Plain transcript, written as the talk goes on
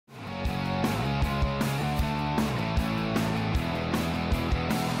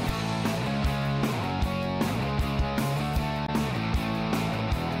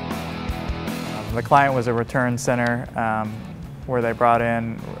The client was a return center where they brought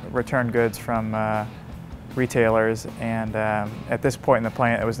in return goods from retailers, and at this point in the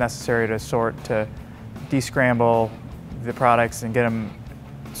plant it was necessary to descramble the products and get them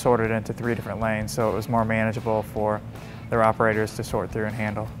sorted into 3 different lanes, so it was more manageable for their operators to sort through and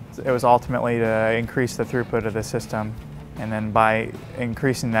handle. It was ultimately to increase the throughput of the system, and then by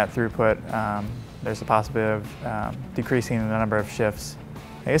increasing that throughput there's the possibility of decreasing the number of shifts.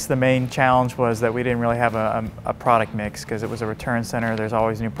 I guess the main challenge was that we didn't really have a product mix because it was a return center. There's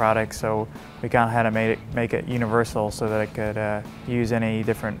always new products, so we kind of had to make it universal so that it could use any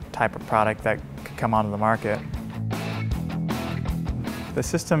different type of product that could come onto the market. The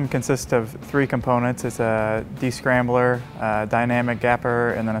system consists of 3 components. It's a descrambler, a dynamic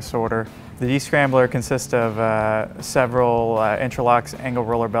gapper, and then a sorter. The descrambler consists of several interlocks angle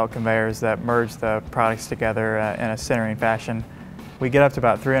roller belt conveyors that merge the products together in a centering fashion. We get up to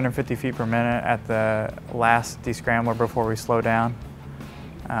about 350 feet per minute at the last descrambler before we slow down,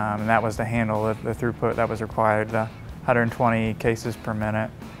 and that was to handle the throughput that was required, the 120 cases per minute.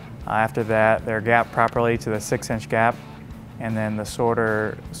 After that, they're gapped properly to the 6-inch gap, and then the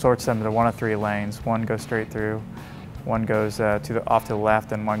sorter sorts them to 1 of 3 lanes. One goes straight through, one goes off to the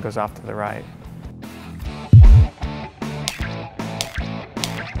left, and one goes off to the right.